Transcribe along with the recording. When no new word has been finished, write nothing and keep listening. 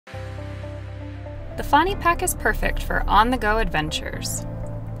The Fawny pack is perfect for on-the-go adventures.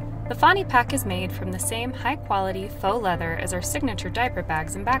 The Fawny pack is made from the same high-quality faux leather as our signature diaper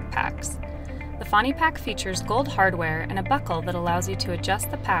bags and backpacks. The Fawny pack features gold hardware and a buckle that allows you to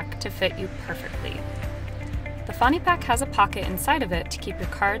adjust the pack to fit you perfectly. The Fawny pack has a pocket inside of it to keep your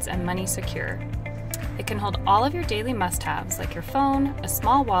cards and money secure. It can hold all of your daily must-haves like your phone, a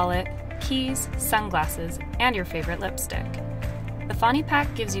small wallet, keys, sunglasses, and your favorite lipstick. The Fawny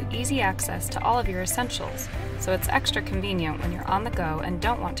pack gives you easy access to all of your essentials, so it's extra convenient when you're on the go and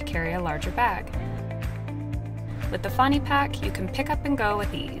don't want to carry a larger bag. With the Fawny pack, you can pick up and go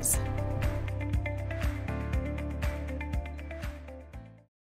with ease.